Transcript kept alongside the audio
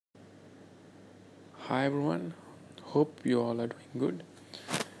Hi everyone, hope you all are doing good.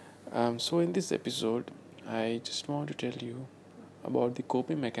 So, in this episode, I just want to tell you about the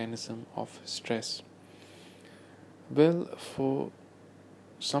coping mechanism of stress. Well, for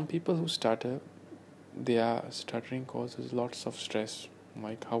some people who stutter, their stuttering causes lots of stress,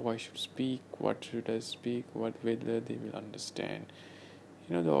 like how I should speak, what should I speak, what whether they will understand.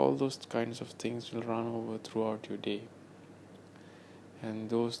 All those kinds of things will run over throughout your day,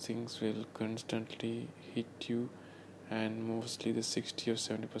 and those things will constantly hit you, and mostly the 60 or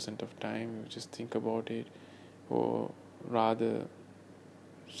 70% of time you just think about it, or rather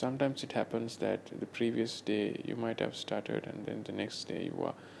sometimes it happens that the previous day you might have started and then the next day you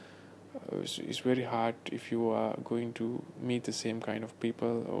are it's very hard if you are going to meet the same kind of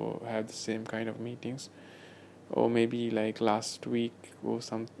people or have the same kind of meetings, or maybe like last week or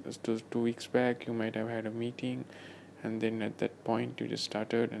 2 weeks back you might have had a meeting, and then at that point you just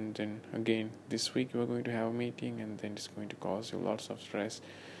started, and then again this week you are going to have a meeting, and then it's going to cause you lots of stress.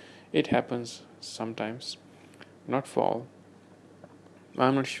 It happens sometimes, not for all.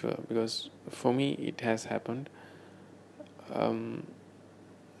 I'm not sure, because for me it has happened. And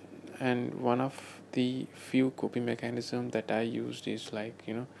one of the few coping mechanism that I used is like,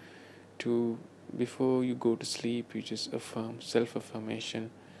 to before you go to sleep you just affirm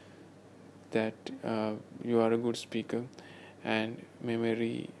self-affirmation that you are a good speaker, and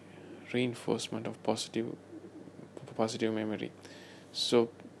memory reinforcement of positive memory. So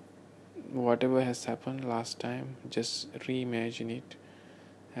whatever has happened last time, just reimagine it,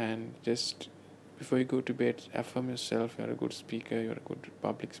 and just before you go to bed affirm yourself you're a good speaker, you're a good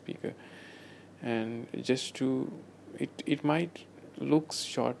public speaker. And just to it might look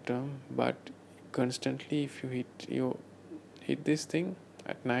short term, but constantly if you hit this thing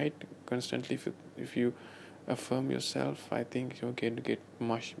at night constantly, if you affirm yourself, I think you're going to get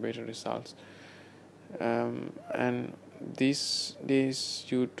much better results. And these days,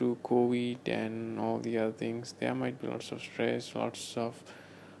 due to COVID and all the other things, there might be lots of stress, lots of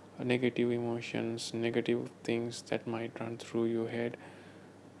negative emotions, negative things that might run through your head,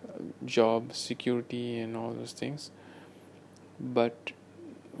 job security and all those things. But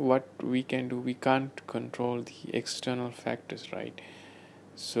what we can do, we can't control the external factors, right?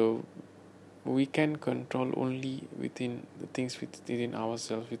 So we can control only within the things within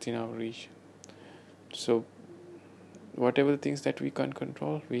ourselves, within our reach. So whatever the things that we can't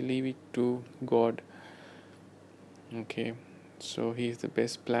control, we leave it to God. Okay, so he is the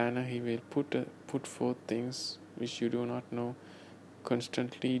best planner. He will put forth things which you do not know.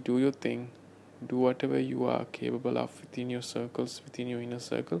 Constantly do your thing, do whatever you are capable of within your circles, within your inner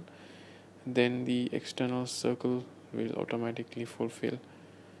circle. Then the external circle will automatically fulfill,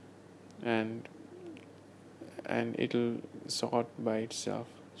 and it'll sort by itself.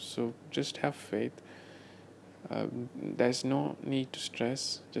 So just have faith. There's no need to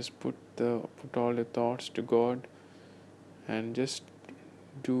stress. Just put all your thoughts to God, and just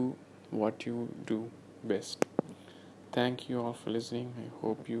do what you do best. Thank you all for listening. I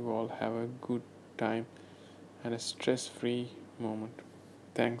hope you all have a good time and a stress-free moment.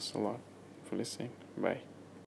 Thanks a lot for listening. Bye.